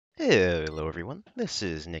Hello everyone, this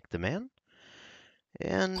is Nick the Man,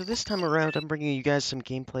 and this time around I'm bringing you guys some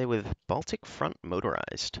gameplay with Baltic Front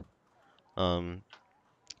Motorized.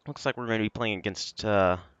 Looks like we're going to be playing against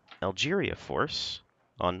Algeria Force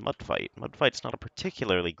on Mudfight. Mudfight's not a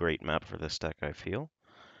particularly great map for this deck, I feel,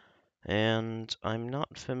 and I'm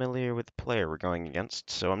not familiar with the player we're going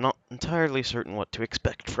against, so I'm not entirely certain what to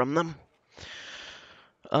expect from them.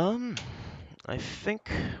 I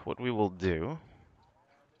think what we will do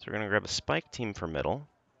is we're going to grab a Spike team for middle,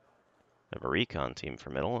 have a recon team for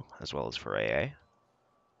middle, as well as for AA.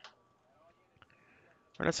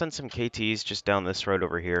 We're going to send some KTs just down this road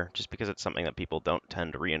over here, just because it's something that people don't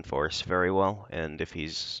tend to reinforce very well, and if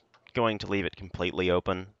he's going to leave it completely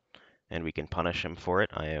open, and we can punish him for it,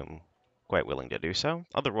 I am quite willing to do so.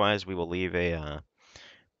 Otherwise, we will leave a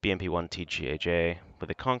BMP-1 TGAJ with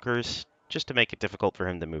the Conkers, just to make it difficult for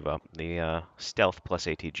him to move up. The Stealth plus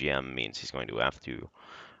ATGM means he's going to have to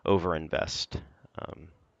overinvest.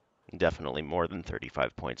 Definitely more than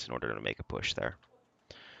 35 points in order to make a push there.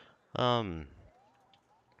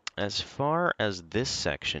 As far as this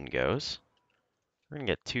section goes, we're going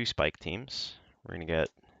to get 2 spike teams. We're going to get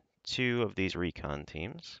 2 of these recon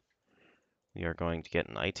teams. We are going to get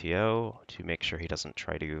an ITO to make sure he doesn't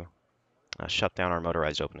try to shut down our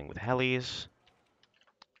motorized opening with helis.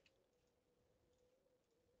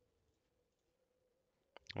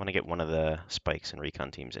 I want to get one of the spikes and recon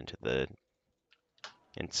teams into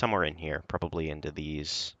somewhere in here, probably into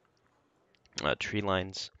these tree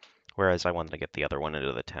lines, whereas I wanted to get the other one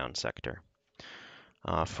into the town sector.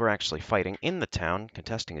 For actually fighting in the town,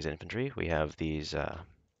 contesting his infantry, we have these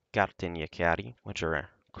Gartinyakari, which are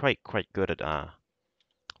quite good at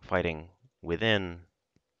fighting within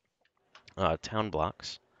town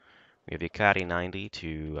blocks. We have Yakari 90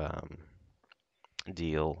 to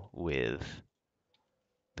deal with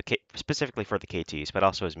specifically for the KTs, but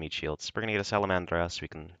also his meat shields. We're gonna get a Salamandra, so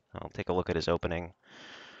I'll take a look at his opening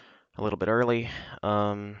a little bit early.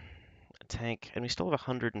 Tank, and we still have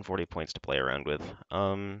 140 points to play around with.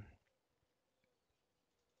 I'm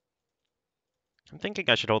thinking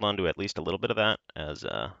I should hold on to at least a little bit of that as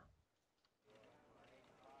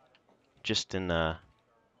just in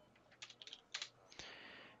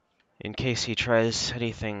case he tries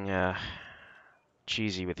anything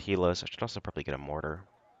cheesy with helos. I should also probably get a mortar.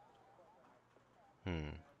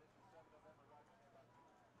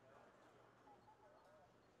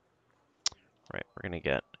 Right, we're gonna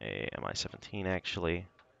get a MI-17 actually.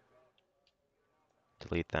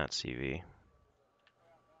 Delete that CV.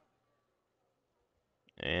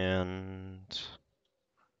 And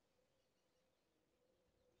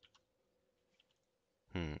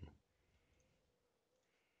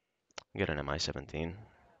get an MI-17 in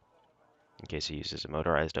case he uses a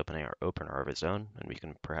motorized opener of his own, and we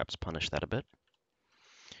can perhaps punish that a bit.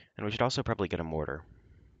 And we should also probably get a mortar.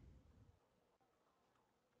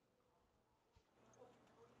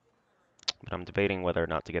 But I'm debating whether or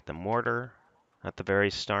not to get the mortar at the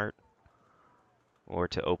very start, or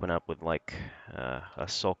to open up with like a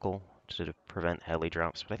Sokol to prevent heli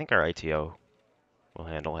drops. But I think our ITO will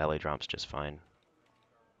handle heli drops just fine.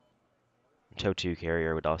 Tow 2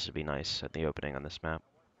 carrier would also be nice at the opening on this map.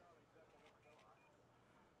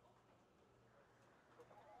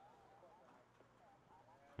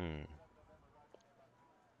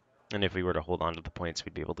 And if we were to hold on to the points,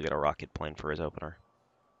 we'd be able to get a rocket plane for his opener.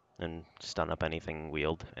 And stun up anything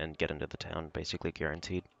wheeled and get into the town, basically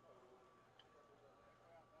guaranteed.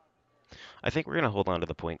 I think we're going to hold on to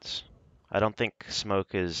the points. I don't think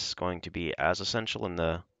smoke is going to be as essential in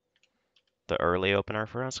the early opener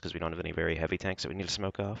for us, because we don't have any very heavy tanks that we need to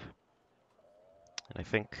smoke off. And I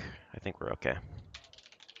think we're okay.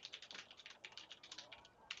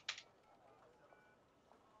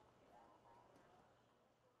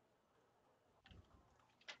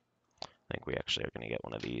 I think we actually are going to get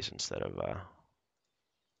one of these instead of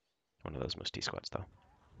one of those Musti squads, though.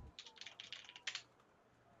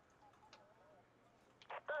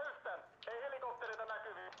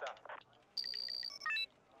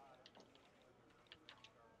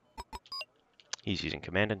 He's using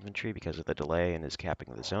command infantry because of the delay and is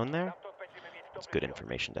capping the zone there. It's good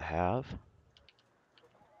information to have.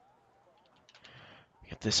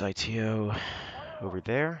 Get this ITO over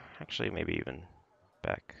there. Actually, maybe even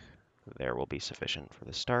back there will be sufficient for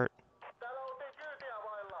the start.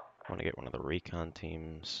 I want to get one of the recon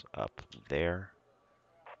teams up there.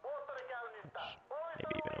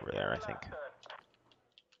 Maybe even over there, I think.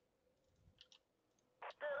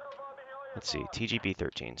 Let's see, TGB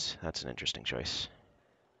 13s. That's an interesting choice.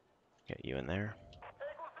 Get you in there.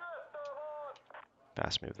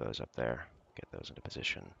 Fast move those up there. Get those into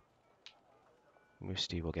position.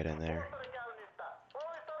 Musti will get in there.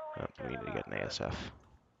 Oh, we need to get an ASF.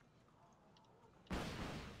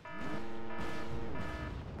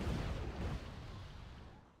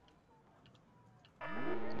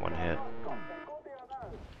 One hit.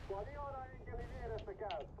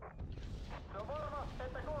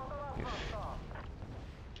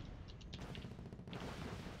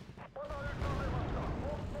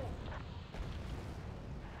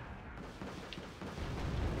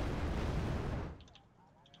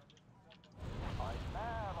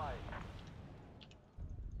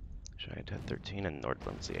 Giant had 13 and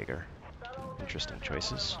Nordlandsjäger. Interesting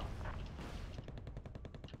choices.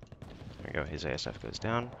 There we go, his ASF goes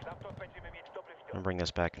down. I'm gonna bring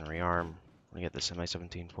this back and rearm. I'm gonna get the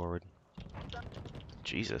semi-17 forward.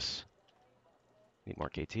 Jesus. Need more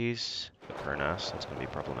KTs. The Kurnas, that's gonna be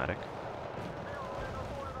problematic.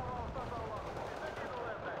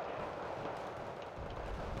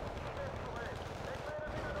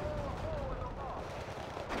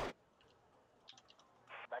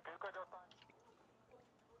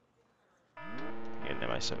 Get an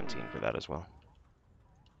MI-17 for that as well.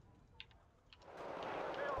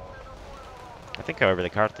 I think, however, the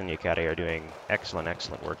Kartanyakari are doing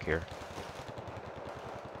excellent work here.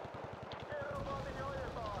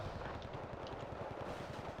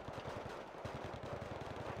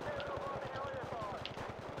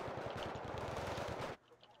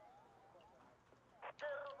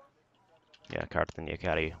 Yeah,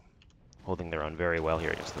 Kartanyakari holding their own very well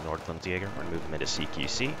here against the Nordlandsjäger. We're going to move them into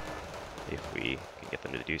CQC if we can get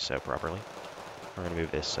them to do so properly. We're going to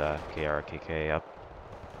move this KRKK up.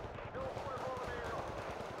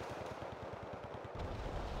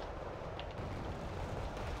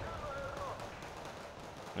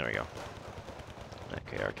 There we go. That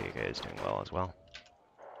KRKK is doing well as well.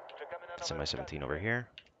 Semi-17 over here.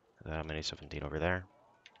 Mini 17 over there.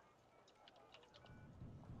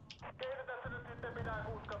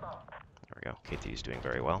 There we go. KT is doing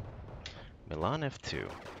very well. Milan F2.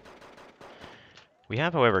 We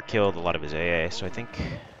have, however, killed a lot of his AA, so I think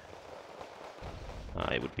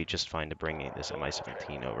it would be just fine to bring this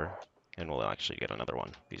Mi-17 over. And we'll actually get another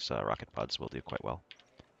one. These rocket pods will do quite well.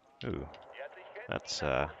 Ooh, that's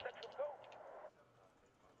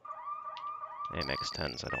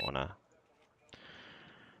AMX-10s. I don't want to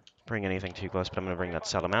bring anything too close, but I'm going to bring that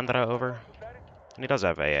Salamandra over. And he does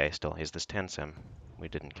have AA still. He has this Tansim we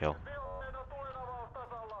didn't kill.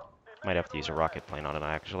 Might have to use a rocket plane on it,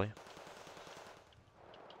 actually.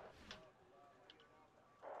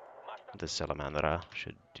 This Salamandra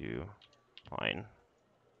should do fine.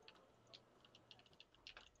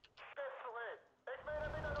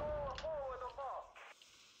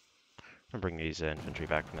 I'm going to bring these infantry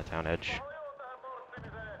back from the town edge.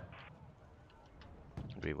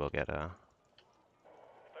 We will get a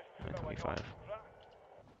 925.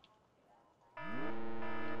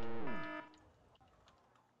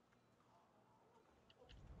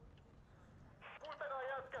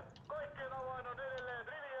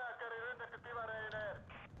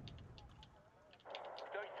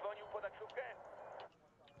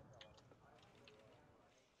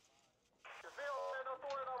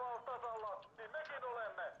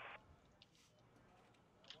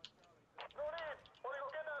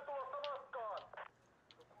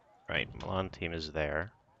 Right, Milan team is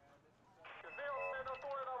there.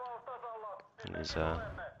 And his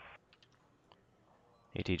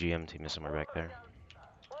ATGM team is somewhere back there.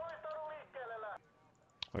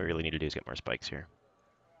 What we really need to do is get more spikes here.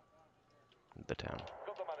 The town.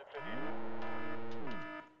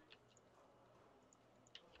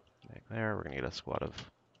 Back there, we're gonna get a squad of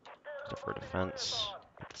for defense.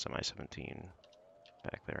 Get the semi-17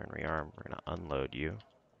 back there and rearm. We're gonna unload you.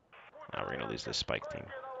 Now we're gonna lose this spike team.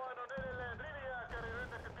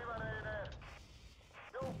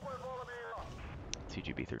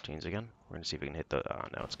 TGB-13s again. We're gonna see if we can hit the.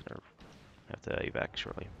 No, it's gonna have to evac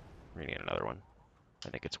shortly. We're gonna get another one. I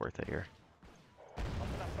think it's worth it here.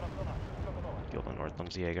 Kill the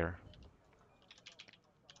Nordlandsjäger.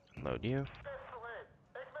 Unload you.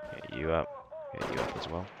 Get you up. Get you up as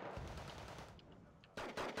well.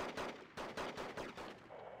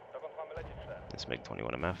 This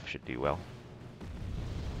MiG-21 MF should do well.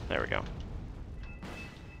 There we go.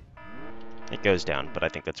 It goes down, but I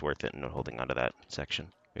think that's worth it in holding onto that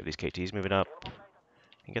section. We have these KTs moving up.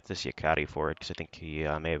 And get this Yakari forward, because I think he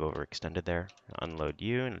may have overextended there. Unload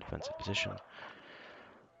you in a defensive position.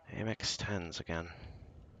 AMX-10s again.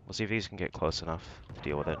 We'll see if these can get close enough to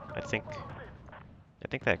deal with it. I think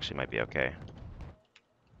they actually might be okay.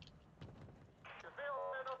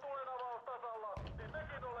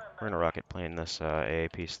 We're gonna rocket plane this AA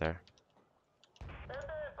piece there.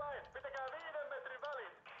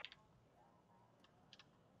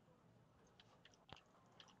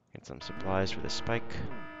 Get some supplies for this spike.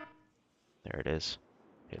 There it is.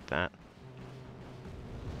 Hit that.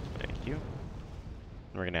 Thank you.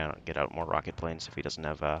 We're gonna get out more rocket planes if he doesn't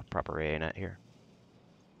have a proper AA net here.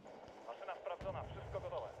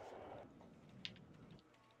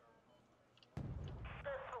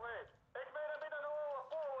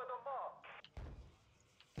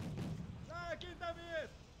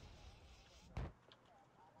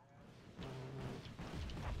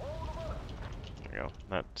 There we go.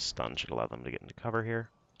 That stun should allow them to get into cover here.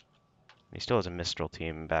 He still has a Mistral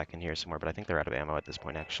team back in here somewhere, but I think they're out of ammo at this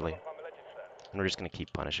point, actually. And we're just going to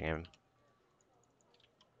keep punishing him.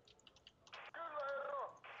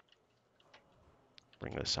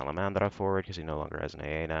 Bring the Salamandra forward because he no longer has an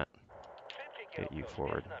AA net. Get you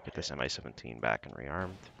forward. Get this Mi-17 back and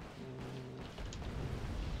rearmed.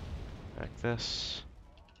 Back this.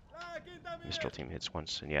 Mistral team hits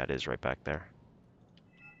once, and yeah, it is right back there.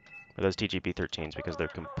 But those TGB-13s, because they're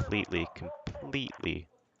completely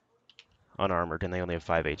unarmored and they only have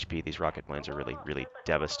 5 HP, these rocket planes are really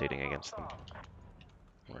devastating against them.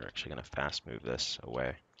 We're actually going to fast move this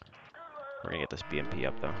away. We're going to get this BMP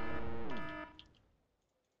up, though.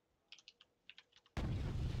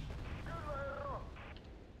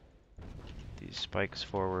 These spikes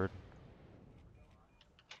forward.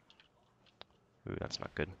 Ooh, that's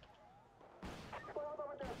not good.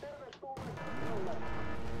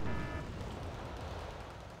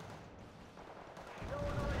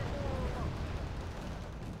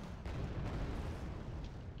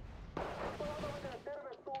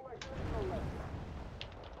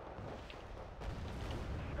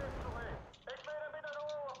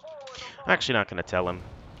 I'm actually not going to tell him.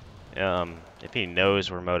 If he knows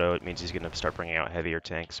we're Moto, it means he's going to start bringing out heavier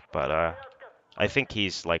tanks, but I think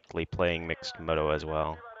he's likely playing mixed Moto as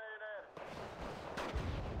well.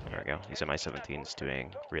 There we go. These Mi-17s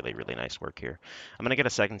doing really nice work here. I'm going to get a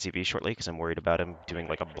second CV shortly because I'm worried about him doing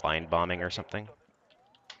like a blind bombing or something.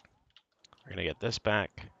 We're going to get this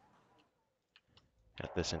back.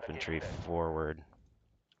 Get this infantry forward.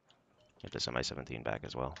 Get this Mi-17 back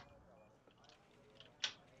as well.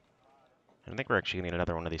 I think we're actually going to need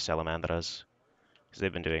another one of these Salamandras because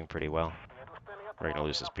they've been doing pretty well. We're going to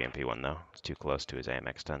lose this BMP one though. It's too close to his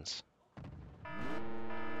AMX-10s.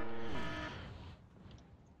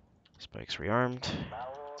 Spike's rearmed.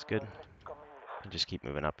 That's good. And just keep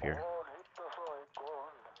moving up here.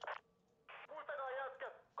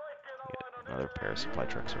 Get another pair of supply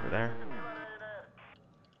trucks over there.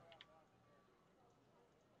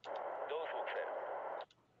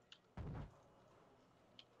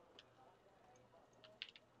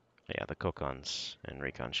 Yeah, the Kokons and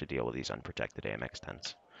Recon should deal with these unprotected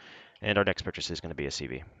AMX-10s. And our next purchase is going to be a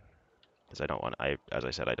CV. Because I don't want, as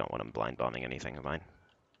I said, I don't want him blind bombing anything of mine.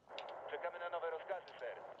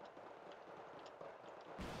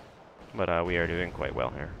 But we are doing quite well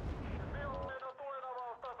here.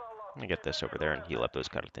 I'm going to get this over there and heal up those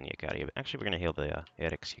Carlton Yukari. Actually, we're going to heal the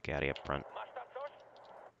Eric's Yukari up front.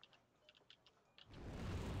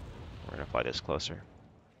 We're going to fly this closer.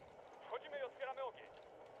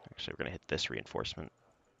 Actually, we're going to hit this reinforcement.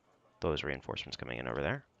 Those reinforcements coming in over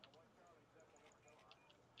there.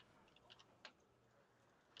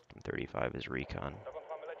 35 is Recon.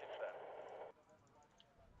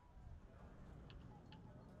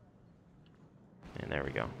 And there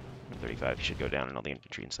we go. 35 should go down, and all the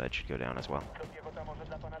infantry inside should go down as well.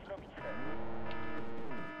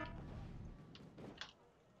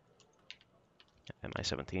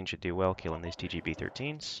 Mi-17 should do well, killing these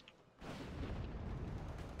TGB-13s.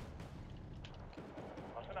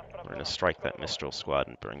 We're going to strike that Mistral squad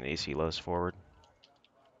and bring these helos forward.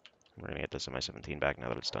 We're going to get this Mi-17 back now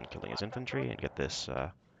that it's done killing his infantry, and get this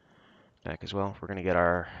back as well. We're going to get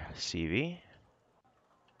our CV.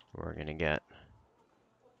 We're going to get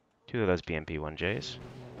 2 of those BMP-1Js.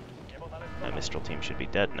 That Mistral team should be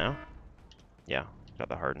dead now. Yeah, got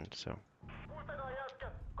the hardened, so.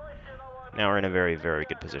 Now we're in a very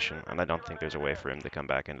good position, and I don't think there's a way for him to come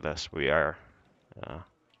back into this. We are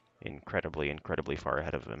incredibly far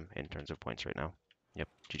ahead of him in terms of points right now. Yep,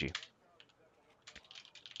 GG.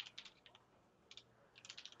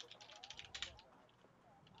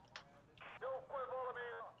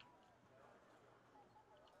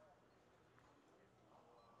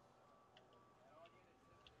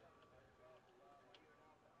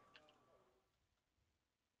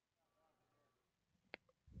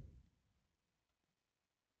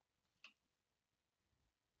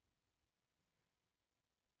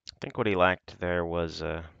 I think what he lacked there was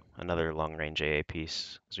another long-range AA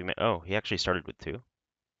piece. He actually started with 2.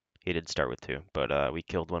 He did start with 2, but we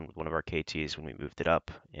killed one with one of our KTs when we moved it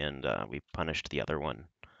up, and we punished the other one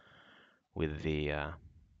with the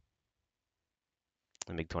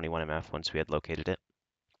the MiG-21 MF once we had located it.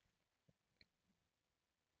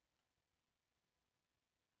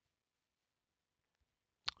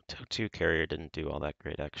 TOW-2 carrier didn't do all that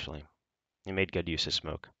great, actually. It made good use of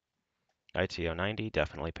smoke. ITO-90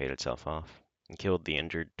 definitely paid itself off and killed the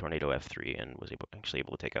injured Tornado F3 and was actually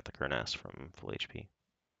able to take out the Kernas from full HP.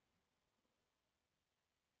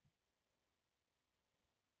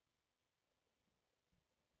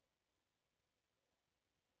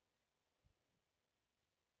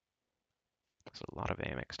 That's a lot of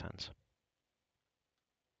AMX-10s.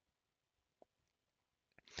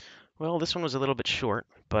 Well, this one was a little bit short,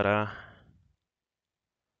 but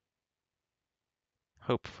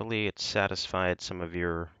hopefully it satisfied some of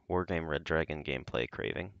your Wargame Red Dragon gameplay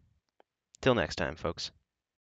craving. Till next time, folks.